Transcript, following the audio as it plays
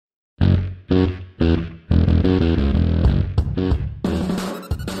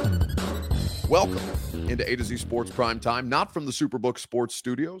Welcome into A to Z Sports Prime Time, not from the Superbook Sports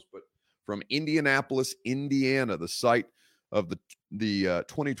Studios, but from Indianapolis, Indiana, the site of the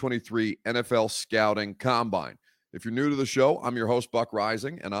 2023 NFL Scouting Combine. If you're new to the show, I'm your host, Buck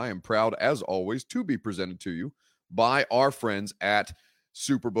Rising, and I am proud, as always, to be presented to you by our friends at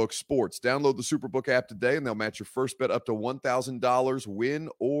Superbook Sports. Download the Superbook app today, and they'll match your first bet up to $1,000, win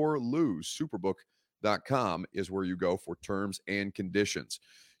or lose. Superbook.com is where you go for terms and conditions.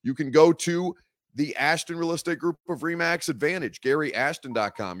 You can go to the Ashton Real Estate Group of RE/MAX Advantage,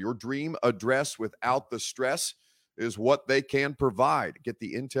 GaryAshton.com. Your dream address without the stress is what they can provide. Get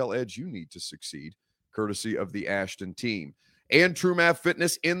the intel edge you need to succeed, courtesy of the Ashton team. And True Math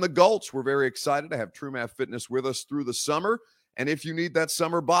Fitness in the Gulch. We're very excited to have True Math Fitness with us through the summer. And if you need that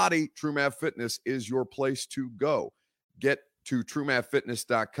summer body, True Math Fitness is your place to go. Get to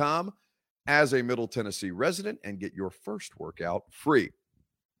TrueMathFitness.com as a Middle Tennessee resident and get your first workout free.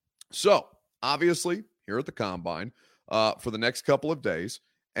 So, obviously, here at the Combine for the next couple of days,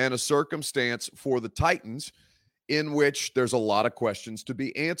 and a circumstance for the Titans in which there's a lot of questions to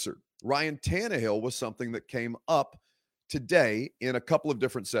be answered. Ryan Tannehill was something that came up today in a couple of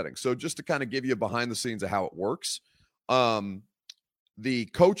different settings. So just to kind of give you behind the scenes of how it works, the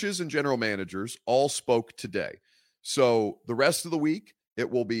coaches and general managers all spoke today. So the rest of the week, it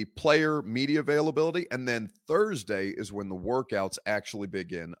will be player media availability, and then Thursday is when the workouts actually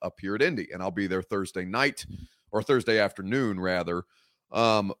begin up here at Indy, and I'll be there Thursday night, or Thursday afternoon, rather,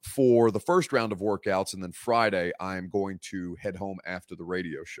 for the first round of workouts, and then Friday I'm going to head home after the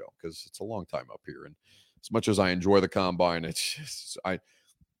radio show because it's a long time up here, and as much as I enjoy the Combine, it's just,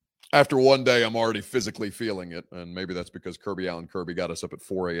 after one day I'm already physically feeling it, and maybe that's because Kirby got us up at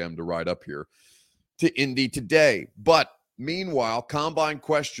 4 a.m. to ride up here to Indy today, but meanwhile, Combine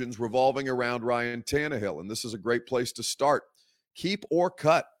questions revolving around Ryan Tannehill, and this is a great place to start. Keep or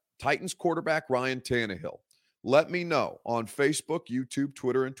cut Titans quarterback Ryan Tannehill. Let me know on Facebook, YouTube,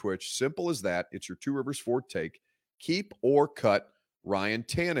 Twitter, and Twitch. Simple as that. It's your Two Rivers Ford take. Keep or cut Ryan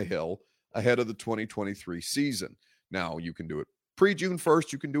Tannehill ahead of the 2023 season. Now, you can do it pre-June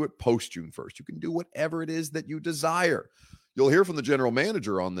 1st. You can do it post-June 1st. You can do whatever it is that you desire. You'll hear from the general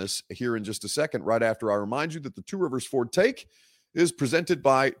manager on this here in just a second, right after I remind you that the Two Rivers Ford Take is presented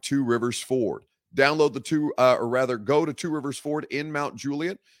by Two Rivers Ford. Download go to Two Rivers Ford in Mount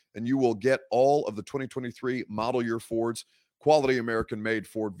Juliet, and you will get all of the 2023 model year Fords, quality American-made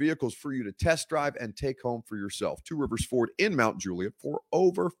Ford vehicles for you to test drive and take home for yourself. Two Rivers Ford in Mount Juliet for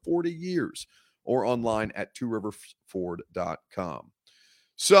over 40 years, or online at tworiversford.com.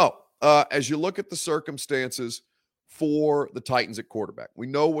 So, as you look at the circumstances for the Titans at quarterback, we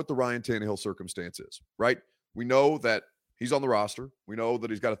know what the Ryan Tannehill circumstance is, right? We know that he's on the roster. We know that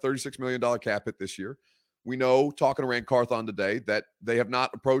he's got a $36 million cap hit this year. We know, talking to Rand Carthon today, that they have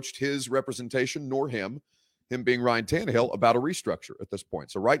not approached his representation nor him being Ryan Tannehill, about a restructure at this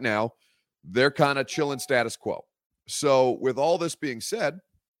point. So right now, they're kind of chilling status quo. So with all this being said,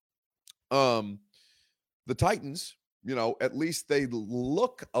 the Titans, at least they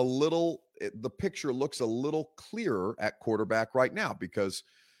look a little, the picture looks a little clearer at quarterback right now, because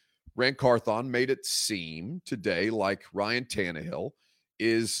Rand Carthon made it seem today like Ryan Tannehill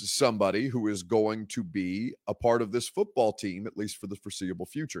is somebody who is going to be a part of this football team, at least for the foreseeable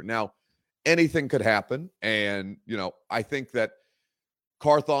future. Now, anything could happen. And, I think that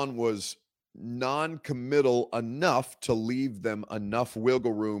Carthon was non-committal enough to leave them enough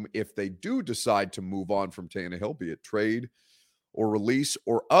wiggle room if they do decide to move on from Tannehill, be it trade or release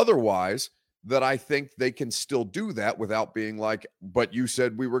or otherwise, that I think they can still do that without being like, but you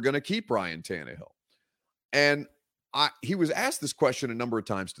said we were going to keep Ryan Tannehill. And he was asked this question a number of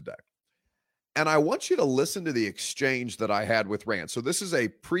times today. And I want you to listen to the exchange that I had with Rand. So this is a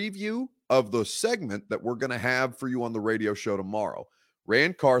preview of the segment that we're going to have for you on the radio show tomorrow.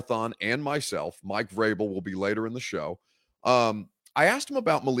 Rand Carthon and myself, Mike Vrabel, will be later in the show. I asked him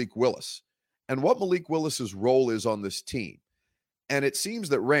about Malik Willis and what Malik Willis's role is on this team. And it seems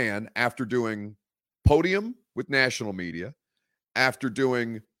that Rand, after doing podium with national media, after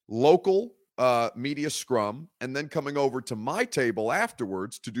doing local media scrum, and then coming over to my table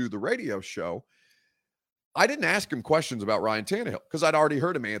afterwards to do the radio show, I didn't ask him questions about Ryan Tannehill because I'd already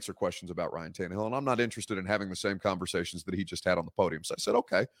heard him answer questions about Ryan Tannehill, and I'm not interested in having the same conversations that he just had on the podium. So I said,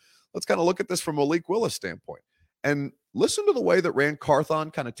 okay, let's kind of look at this from a Malik Willis standpoint and listen to the way that Rand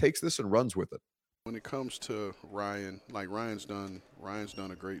Carthon kind of takes this and runs with it. When it comes to Ryan, Ryan's done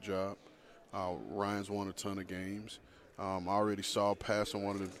a great job. Ryan's won a ton of games. I already saw pass on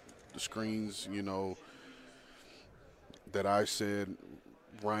one of the screens, that I said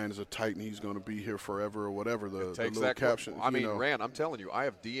Ryan is a Titan, he's going to be here forever or whatever the little that caption. I mean, Rand, I'm telling you, I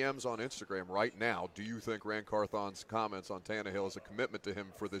have DMs on Instagram right now. Do you think Rand Carthon's comments on Tannehill is a commitment to him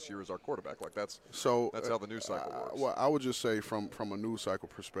for this year as our quarterback? Like that's how the news cycle works. Well, I would just say from a news cycle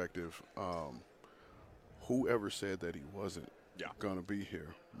perspective, whoever said that he wasn't going to be here?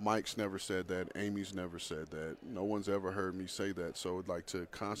 Mike's never said that. Amy's never said that. No one's ever heard me say that. So, like, to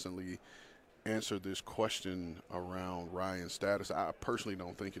constantly answer this question around Ryan's status, I personally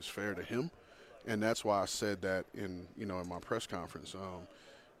don't think it's fair to him, and that's why I said that in my press conference.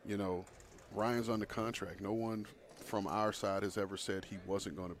 Ryan's under contract. No one from our side has ever said he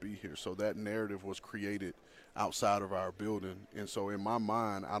wasn't going to be here. So that narrative was created outside of our building, and so in my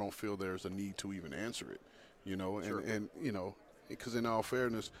mind, I don't feel there's a need to even answer it. Sure. And because in all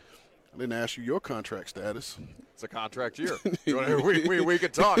fairness, I didn't ask you your contract status. It's a contract year. we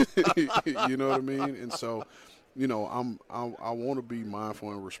could talk. You know what I mean? And so, I want to be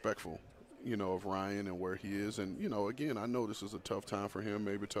mindful and respectful, of Ryan and where he is. And, again, I know this is a tough time for him,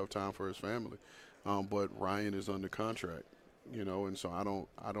 maybe a tough time for his family. But Ryan is under contract, and so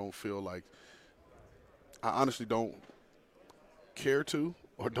I don't feel like – I honestly don't care to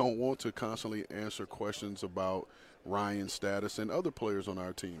or don't want to constantly answer questions about – Ryan's status and other players on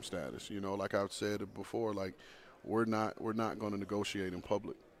our team status. Like I've said before, like we're not going to negotiate in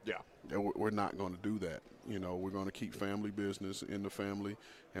public. Yeah. We're not going to do that. We're going to keep family business in the family,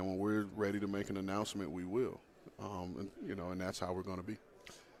 and when we're ready to make an announcement, we will. And that's how we're going to be.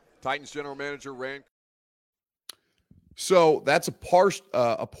 Titans general manager Rand. So that's a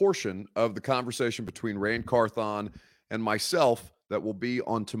portion of the conversation between Rand Carthon and myself that will be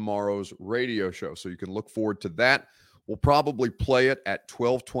on tomorrow's radio show. So you can look forward to that. We'll probably play it at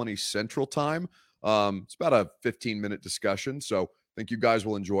 12:20 Central Time. It's about a 15-minute discussion, so I think you guys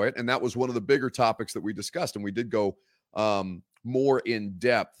will enjoy it. And that was one of the bigger topics that we discussed, and we did go more in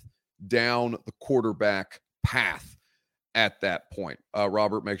depth down the quarterback path at that point.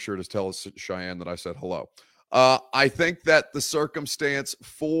 Robert, make sure to tell Cheyenne that I said hello. I think that the circumstance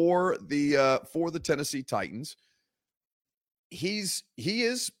for the Tennessee Titans, he is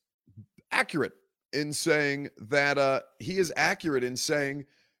accurate in saying that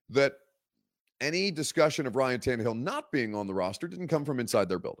any discussion of Ryan Tannehill not being on the roster didn't come from inside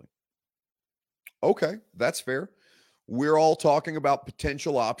their building. Okay, that's fair. We're all talking about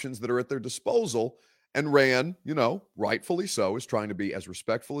potential options that are at their disposal, and Rand, rightfully so, is trying to be as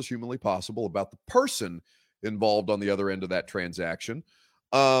respectful as humanly possible about the person involved on the other end of that transaction.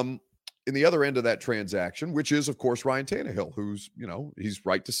 In the other end of that transaction, which is, of course, Ryan Tannehill, who's, he's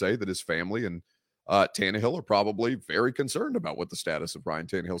right to say that his family and Tannehill are probably very concerned about what the status of Ryan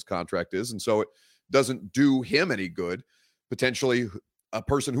Tannehill's contract is. And so it doesn't do him any good, potentially a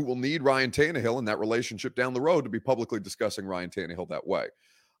person who will need Ryan Tannehill in that relationship down the road to be publicly discussing Ryan Tannehill that way.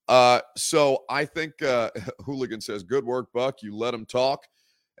 So I think Hooligan says, good work, Buck. You let him talk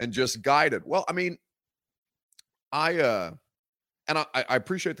and just guide it. Well, I mean, I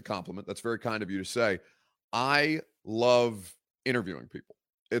appreciate the compliment. That's very kind of you to say. I love interviewing people.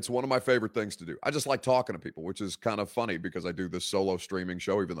 It's one of my favorite things to do. I just like talking to people, which is kind of funny because I do this solo streaming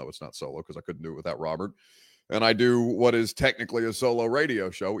show, even though it's not solo because I couldn't do it without Robert. And I do what is technically a solo radio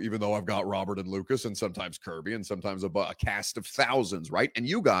show, even though I've got Robert and Lucas and sometimes Kirby and sometimes a cast of thousands, right? And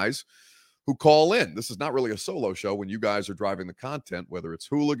you guys who call in. This is not really a solo show when you guys are driving the content, whether it's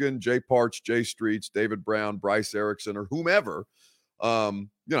Hooligan, Jay Parch, Jay Streets, David Brown, Bryce Erickson, or whomever.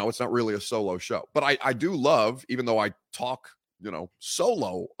 It's not really a solo show. But I do love, even though I talk,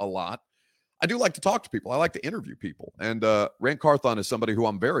 solo a lot, I do like to talk to people. I like to interview people. And Rand Carthon is somebody who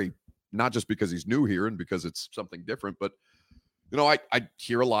I'm very, not just because he's new here and because it's something different, but, I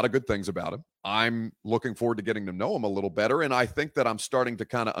hear a lot of good things about him. I'm looking forward to getting to know him a little better. And I think that I'm starting to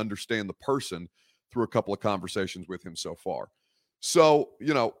kind of understand the person through a couple of conversations with him so far. So,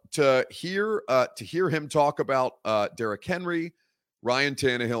 to hear him talk about Derrick Henry, Ryan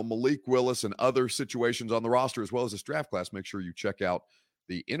Tannehill, Malik Willis, and other situations on the roster, as well as this draft class, make sure you check out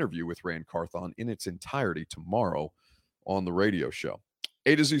the interview with Rand Carthon in its entirety tomorrow on the radio show.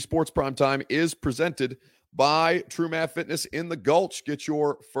 A to Z Sports Primetime is presented by True Math Fitness in the Gulch. Get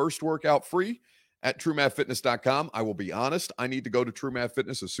your first workout free at TrueMathFitness.com. I will be honest, I need to go to True Math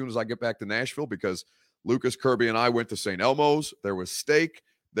Fitness as soon as I get back to Nashville because Lucas, Kirby, and I went to St. Elmo's. There was steak.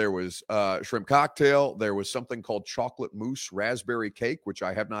 There was shrimp cocktail. There was something called chocolate mousse raspberry cake, which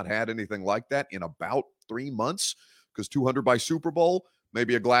I have not had anything like that in about 3 months because 200 by Super Bowl,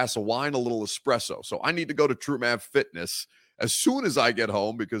 maybe a glass of wine, a little espresso. So I need to go to True Math Fitness as soon as I get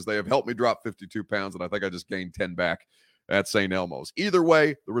home because they have helped me drop 52 pounds, and I think I just gained 10 back at St. Elmo's. Either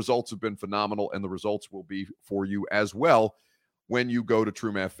way, the results have been phenomenal, and the results will be for you as well when you go to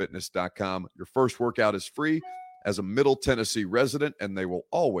TrueMathFitness.com. Your first workout is free as a Middle Tennessee resident, and they will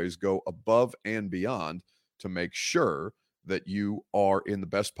always go above and beyond to make sure that you are in the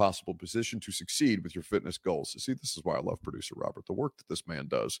best possible position to succeed with your fitness goals. See, this is why I love producer Robert, the work that this man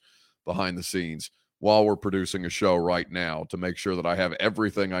does behind the scenes while we're producing a show right now to make sure that I have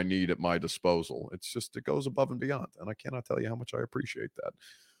everything I need at my disposal. It's just, it goes above and beyond. And I cannot tell you how much I appreciate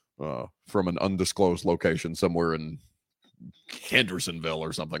that from an undisclosed location somewhere in Hendersonville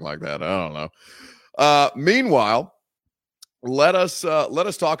or something like that. I don't know. Meanwhile, let us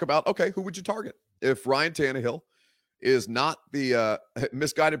talk about, okay, who would you target? If Ryan Tannehill is not the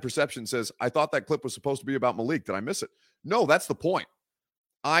misguided perception says, I thought that clip was supposed to be about Malik. Did I miss it? No, that's the point.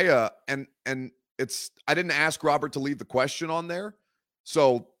 I didn't ask Robert to leave the question on there.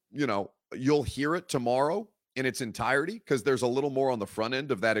 So, you'll hear it tomorrow in its entirety because there's a little more on the front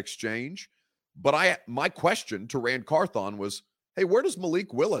end of that exchange. But my question to Rand Carthon was, hey, where does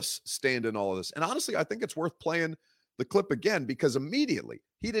Malik Willis stand in all of this? And honestly, I think it's worth playing the clip again because immediately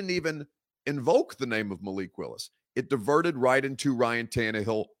he didn't even invoke the name of Malik Willis. It diverted right into Ryan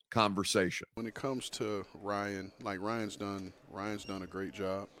Tannehill conversation. When it comes to Ryan, like Ryan's done a great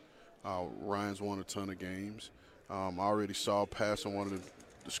job. Ryan's won a ton of games. I already saw past on one of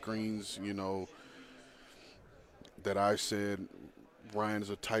the screens, that I said Ryan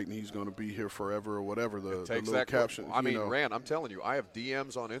is a Titan. He's going to be here forever or whatever. The little caption. Rand, I'm telling you, I have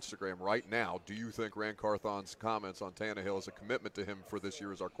DMs on Instagram right now. Do you think Rand Carthon's comments on Tannehill is a commitment to him for this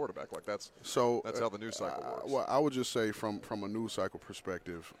year as our quarterback? Like that's how the news cycle works. Well, I would just say from a news cycle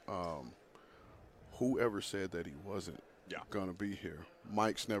perspective, whoever said that he wasn't going to be here.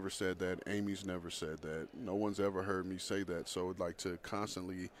 Mike's never said that. Amy's never said that. No one's ever heard me say that. So, to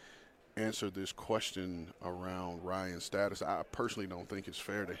constantly answer this question around Ryan's status, I personally don't think it's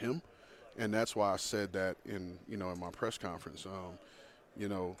fair to him, and that's why I said that in my press conference.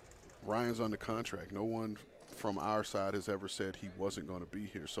 Ryan's under contract. No one from our side has ever said he wasn't going to be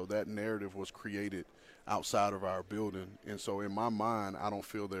here. So that narrative was created outside of our building, and so in my mind, I don't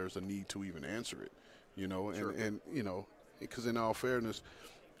feel there's a need to even answer it. Sure. And because in all fairness,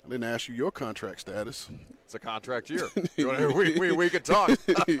 I didn't ask you your contract status. It's a contract year. we could talk.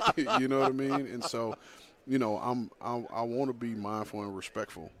 You know what I mean? And so, I want to be mindful and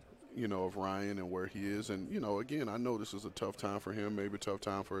respectful, of Ryan and where he is. And, again, I know this is a tough time for him, maybe a tough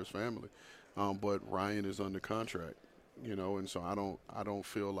time for his family. But Ryan is under contract, and so I don't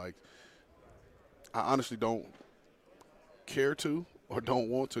feel like – I honestly don't care to or don't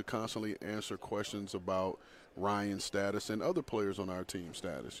want to constantly answer questions about – Ryan's status and other players on our team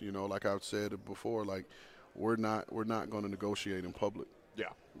status. Like I've said before, like we're not going to negotiate in public.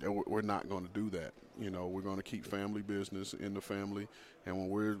 Yeah. We're not going to do that. We're going to keep family business in the family, and when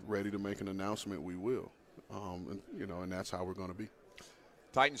we're ready to make an announcement, we will. And that's how we're going to be.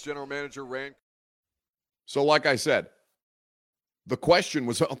 Titans general manager Rand. So like I said, the question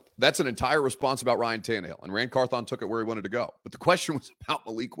was, that's an entire response about Ryan Tannehill, and Rand Carthon took it where he wanted to go. But the question was about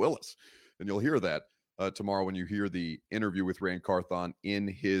Malik Willis, and you'll hear that tomorrow when you hear the interview with Rand Carthon in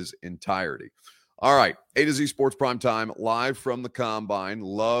his entirety. All right, A to Z Sports Primetime, live from the Combine.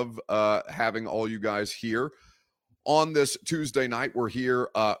 Love having all you guys here on this Tuesday night. We're here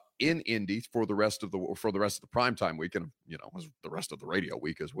in Indy for the rest of the primetime week, and the rest of the radio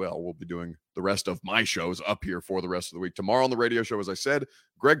week as well. We'll be doing the rest of my shows up here for the rest of the week. Tomorrow on the radio show, as I said,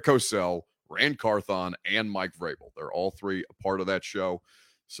 Greg Cosell, Rand Carthon, and Mike Vrabel. They're all three a part of that show,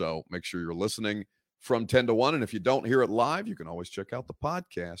 so make sure you're listening from 10 to 1. And if you don't hear it live, you can always check out the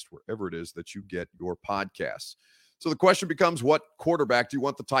podcast wherever it is that you get your podcasts. So the question becomes, what quarterback do you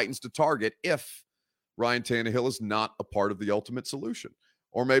want the Titans to target if Ryan Tannehill is not a part of the ultimate solution?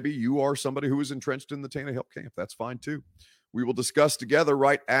 Or maybe you are somebody who is entrenched in the Tannehill camp. That's fine too. We will discuss together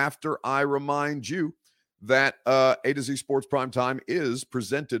right after I remind you that A to Z Sports Primetime is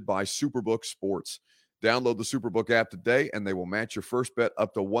presented by Superbook Sports. Download the Superbook app today, and they will match your first bet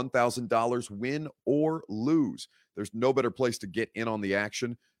up to $1,000, win or lose. There's no better place to get in on the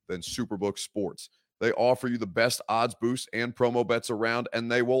action than Superbook Sports. They offer you the best odds boosts and promo bets around,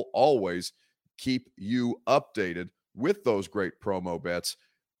 and they will always keep you updated with those great promo bets,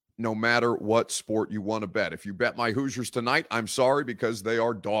 no matter what sport you want to bet. If you bet my Hoosiers tonight, I'm sorry, because they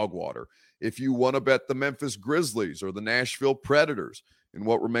are dog water. If you want to bet the Memphis Grizzlies or the Nashville Predators in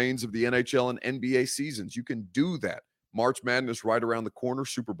what remains of the NHL and NBA seasons, you can do that. March Madness right around the corner.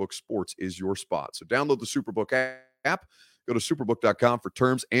 Superbook Sports is your spot. So download the Superbook app. Go to superbook.com for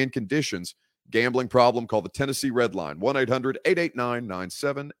terms and conditions. Gambling problem, call the Tennessee Red Line,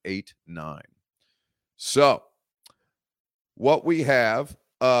 1-800-889-9789. So what we have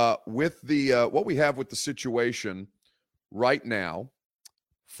with the situation right now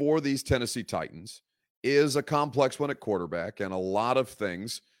for these Tennessee Titans is a complex one at quarterback and a lot of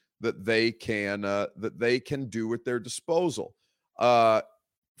things that they can do at their disposal.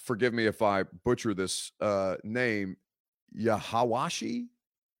 Forgive me if I butcher this name, Yahawashi.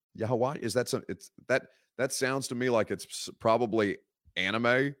 Yahawashi, is that some? It's that sounds to me like it's probably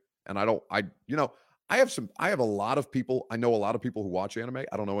anime, and I have a lot of people. I know a lot of people who watch anime.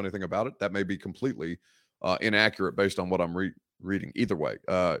 I don't know anything about it. That may be completely inaccurate based on what I'm reading. Either way,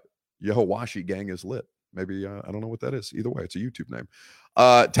 Yahawashi gang is lit. Maybe I don't know what that is. Either way, it's a YouTube name.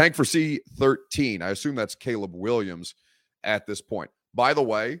 Tank for C13. I assume that's Caleb Williams at this point. By the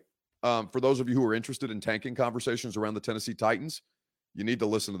way, for those of you who are interested in tanking conversations around the Tennessee Titans, you need to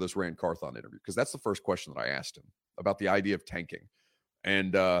listen to this Rand Carthon interview because that's the first question that I asked him about the idea of tanking.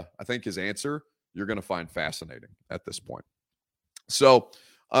 And I think his answer you're going to find fascinating at this point. So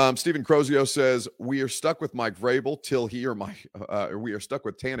Stephen Crozio says, we are stuck with Mike Vrabel till he or Mike, we are stuck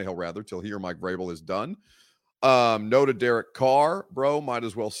with Tannehill rather till he or Mike Vrabel is done. No to Derek Carr, bro, might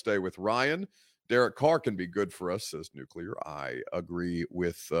as well stay with Ryan. Derek Carr can be good for us, says Nuclear. I agree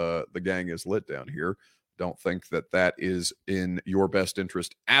with the gang is lit down here. Don't think that is in your best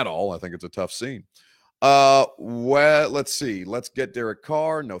interest at all. I think it's a tough scene. Well, let's see. Let's get Derek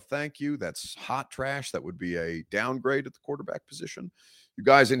Carr. No, thank you. That's hot trash. That would be a downgrade at the quarterback position. You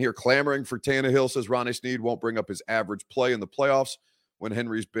guys in here clamoring for Tannehill, says Ronnie Sneed, won't bring up his average play in the playoffs when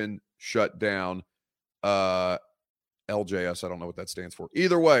Henry's been shut down. LJS, I don't know what that stands for.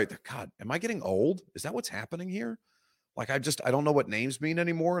 Either way, God, am I getting old? Is that what's happening here? Like, I don't know what names mean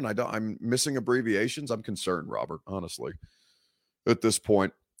anymore, and I'm missing abbreviations. I'm concerned, Robert, honestly, at this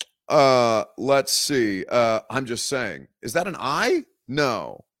point. Let's see. I'm just saying, is that an I?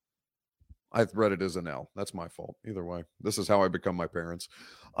 No. I've read it as an L. That's my fault. Either way, this is how I become my parents.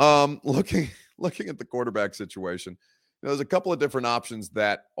 Looking at the quarterback situation, there's a couple of different options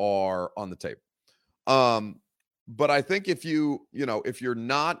that are on the table. But I think if you're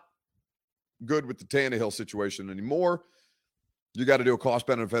not good with the Tannehill situation anymore, you got to do a cost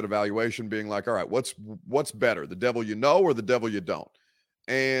benefit evaluation, being like, all right, what's better, the devil you know or the devil you don't?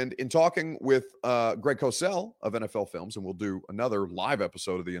 And in talking with Greg Cosell of NFL Films, and we'll do another live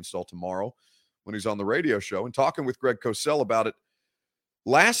episode of The Install tomorrow when he's on the radio show, and talking with Greg Cosell about it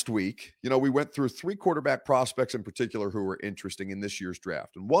last week, we went through 3 quarterback prospects in particular who were interesting in this year's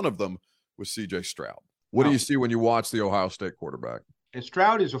draft. And one of them was C.J. Stroud. What do you see when you watch the Ohio State quarterback? And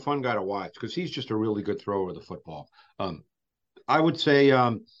Stroud is a fun guy to watch because he's just a really good thrower of the football. I would say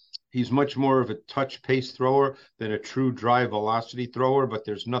he's much more of a touch pace thrower than a true drive velocity thrower, but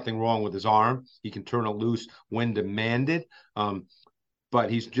there's nothing wrong with his arm. He can turn it loose when demanded. But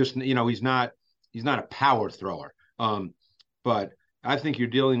he's just, he's not a power thrower. But I think you're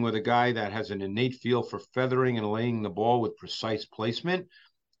dealing with a guy that has an innate feel for feathering and laying the ball with precise placement.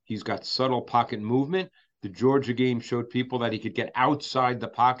 He's got subtle pocket movement. The Georgia game showed people that he could get outside the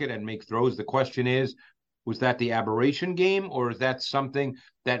pocket and make throws. The question is, was that the aberration game, or is that something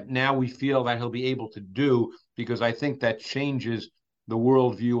that now we feel that he'll be able to do? Because I think that changes the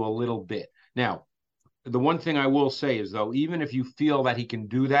worldview a little bit. Now, the one thing I will say is, though, even if you feel that he can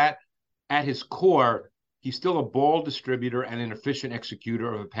do that, at his core, he's still a ball distributor and an efficient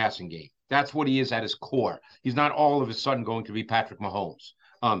executor of a passing game. That's what he is at his core. He's not all of a sudden going to be Patrick Mahomes.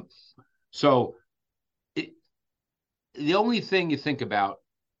 The only thing you think about,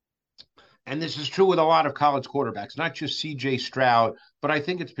 and this is true with a lot of college quarterbacks, not just C.J. Stroud, but I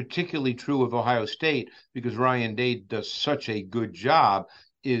think it's particularly true of Ohio State because Ryan Day does such a good job,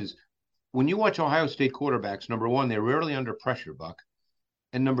 is when you watch Ohio State quarterbacks, number one, they're rarely under pressure, Buck.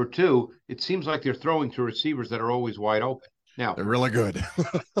 And number two, it seems like they're throwing to receivers that are always wide open. Now, they're really good.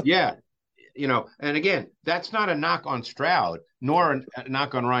 Yeah. And again, that's not a knock on Stroud, nor a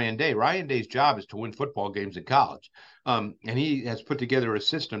knock on Ryan Day. Ryan Day's job is to win football games in college. And he has put together a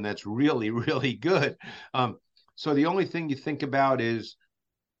system that's really, really good. So the only thing you think about is,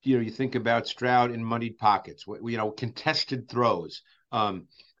 you think about Stroud in muddied pockets, contested throws. And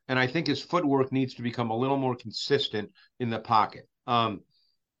I think his footwork needs to become a little more consistent in the pocket. And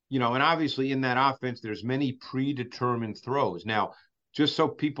obviously in that offense, there's many predetermined throws. Now, just so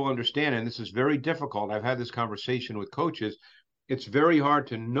people understand, and this is very difficult, I've had this conversation with coaches, it's very hard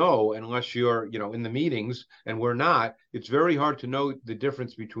to know unless you're, in the meetings, and we're not, it's very hard to know the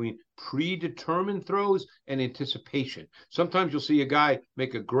difference between predetermined throws and anticipation. Sometimes you'll see a guy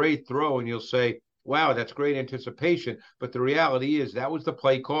make a great throw and you'll say, wow, that's great anticipation. But the reality is that was the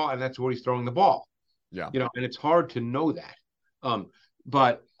play call and that's where he's throwing the ball. Yeah. And it's hard to know that.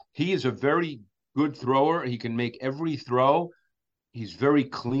 But he is a very good thrower. He can make every throw. He's very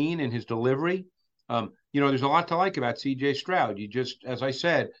clean in his delivery. There's a lot to like about CJ Stroud. You just, as I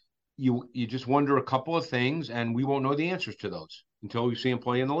said, you just wonder a couple of things, and we won't know the answers to those until we see him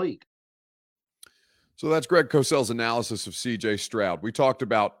play in the league. So that's Greg Cosell's analysis of C.J. Stroud. We talked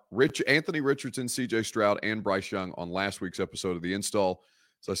about Anthony Richardson, C.J. Stroud, and Bryce Young on last week's episode of The Install.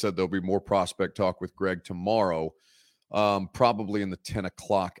 As I said, there'll be more prospect talk with Greg tomorrow, probably in the 10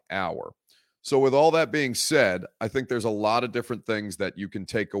 o'clock hour. So with all that being said, I think there's a lot of different things that you can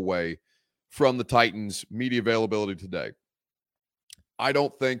take away from the Titans' media availability today. I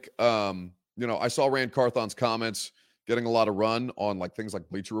don't think, I saw Rand Carthon's comments getting a lot of run on like things like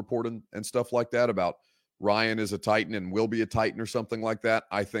Bleacher Report and stuff like that about Ryan is a Titan and will be a Titan or something like that.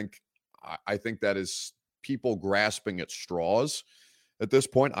 I think that is people grasping at straws at this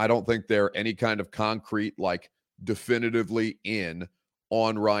point. I don't think they're any kind of concrete, like definitively in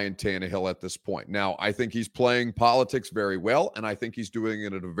on Ryan Tannehill at this point. Now, I think he's playing politics very well, and I think he's doing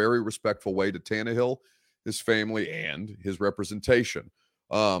it in a very respectful way to Tannehill, his family, and his representation.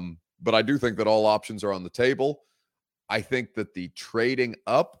 But I do think that all options are on the table. I think that the trading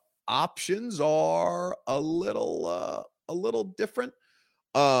up options are a little different,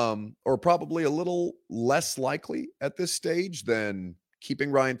 or probably a little less likely at this stage than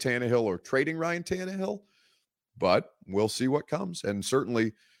keeping Ryan Tannehill or trading Ryan Tannehill. But we'll see what comes. And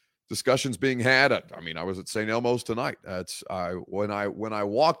certainly discussions being had. I was at St. Elmo's tonight. When I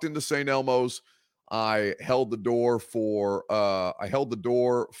walked into St. Elmo's, I held the door for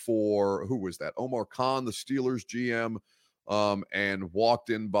who was that? Omar Khan, the Steelers GM, and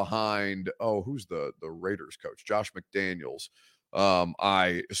walked in behind, who's the Raiders coach? Josh McDaniels.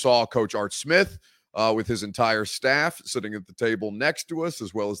 I saw Coach Art Smith with his entire staff sitting at the table next to us,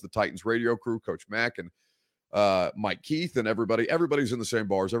 as well as the Titans radio crew, Coach Mack and Mike Keith, and everybody's in the same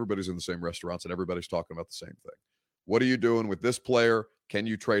bars, everybody's in the same restaurants, and everybody's talking about the same thing. What are you doing with this player? Can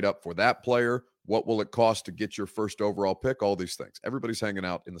you trade up for that player? What will it cost to get your first overall pick? All these things. Everybody's hanging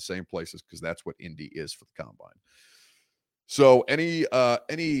out in the same places because that's what Indy is for the combine. So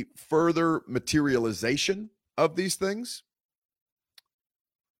any further materialization of these things,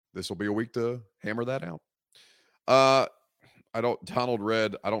 this will be a week to hammer that out. Donald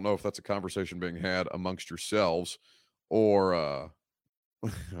Red, I don't know if that's a conversation being had amongst yourselves or I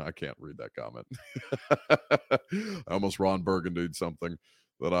can't read that comment. I almost Ron Burgundied something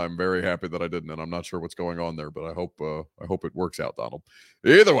that I'm very happy that I didn't, and I'm not sure what's going on there, but I hope it works out, Donald.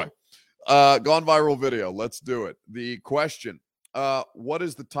 Either way, gone viral video. Let's do it. The question: what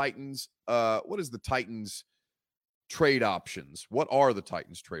is the Titans' trade options? What are the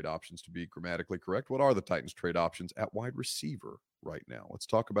Titans' trade options, to be grammatically correct? What are the Titans' trade options at wide receiver right now? Let's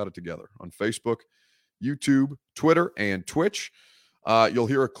talk about it together on Facebook, YouTube, Twitter, and Twitch. You'll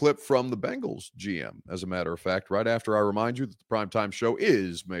hear a clip from the Bengals GM, as a matter of fact, right after I remind you that the Primetime Show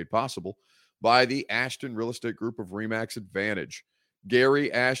is made possible by the Ashton Real Estate Group of RE/MAX Advantage.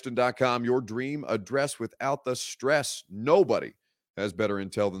 GaryAshton.com, your dream address without the stress. Nobody has better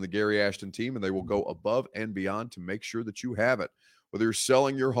intel than the Gary Ashton team, and they will go above and beyond to make sure that you have it. Whether you're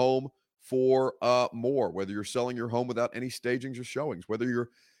selling your home for more, whether you're selling your home without any stagings or showings, whether you're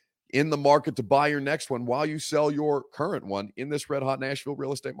in the market to buy your next one while you sell your current one in this red-hot Nashville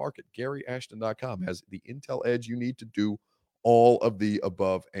real estate market, GaryAshton.com has the intel edge you need to do all of the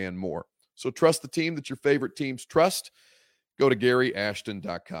above and more. So trust the team that your favorite teams trust. Go to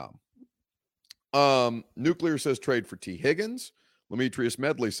GaryAshton.com. Nuclear says trade for T. Higgins. Demetrius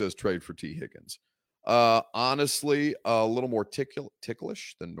Medley says trade for T. Higgins. Honestly, a little more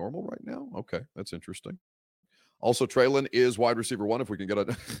ticklish than normal right now. Okay, that's interesting. Also, Traylon is wide receiver one. If we can get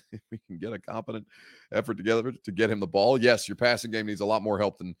a competent effort together to get him the ball. Yes, your passing game needs a lot more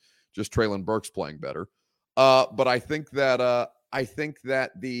help than just Traylon Burks playing better. But I think that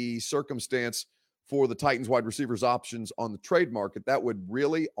the circumstance for the Titans wide receivers options on the trade market, that would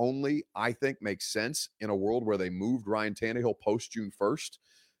really only, I think, make sense in a world where they moved Ryan Tannehill post June 1st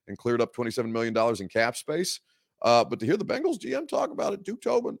and cleared up $27 million in cap space. But to hear the Bengals GM talk about it, Duke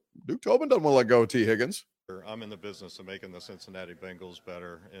Tobin doesn't want to let go of T. Higgins. I'm in the business of making the Cincinnati Bengals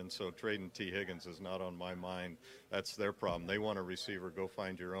better, and so trading T. Higgins is not on my mind. That's their problem. They want a receiver. Go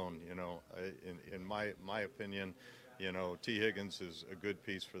find your own. In my opinion, T. Higgins is a good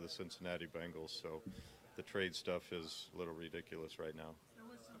piece for the Cincinnati Bengals. So the trade stuff is a little ridiculous right now.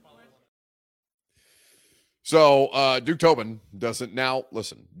 So Duke Tobin doesn't now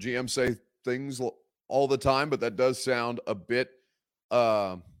listen. GM say things all the time, but that does sound a bit.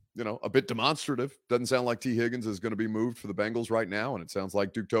 A bit demonstrative. Doesn't sound like T. Higgins is going to be moved for the Bengals right now, and it sounds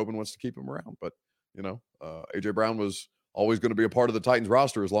like Duke Tobin wants to keep him around. But, A.J. Brown was always going to be a part of the Titans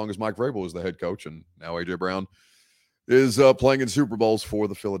roster as long as Mike Vrabel was the head coach, and now A.J. Brown is playing in Super Bowls for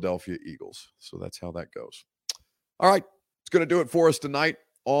the Philadelphia Eagles. So that's how that goes. All right. It's going to do it for us tonight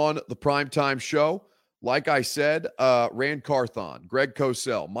on the Primetime Show. Like I said, Rand Carthon, Greg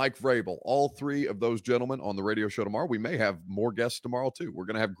Cosell, Mike Vrabel, all three of those gentlemen on the radio show tomorrow. We may have more guests tomorrow, too. We're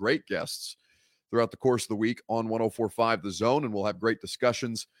going to have great guests throughout the course of the week on 104.5 The Zone, and we'll have great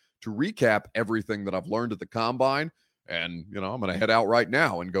discussions to recap everything that I've learned at the Combine. And, I'm going to head out right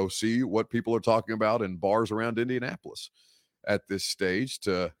now and go see what people are talking about in bars around Indianapolis at this stage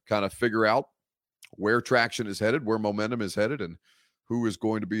to kind of figure out where traction is headed, where momentum is headed, and who is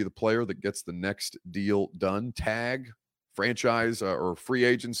going to be the player that gets the next deal done, tag, franchise, or free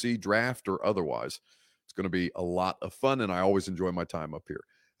agency, draft, or otherwise. It's going to be a lot of fun, and I always enjoy my time up here.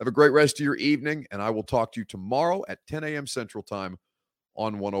 Have a great rest of your evening, and I will talk to you tomorrow at 10 a.m. Central Time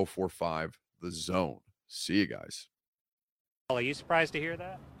on 104.5 The Zone. See you guys. Are you surprised to hear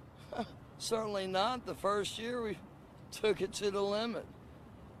that? Certainly not. The first year we took it to the limit.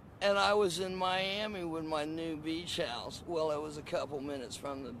 And I was in Miami with my new beach house. Well, it was a couple minutes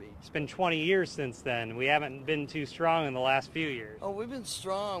from the beach. It's been 20 years since then. We haven't been too strong in the last few years. Oh, we've been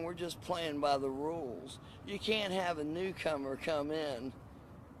strong. We're just playing by the rules. You can't have a newcomer come in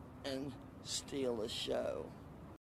and steal a show.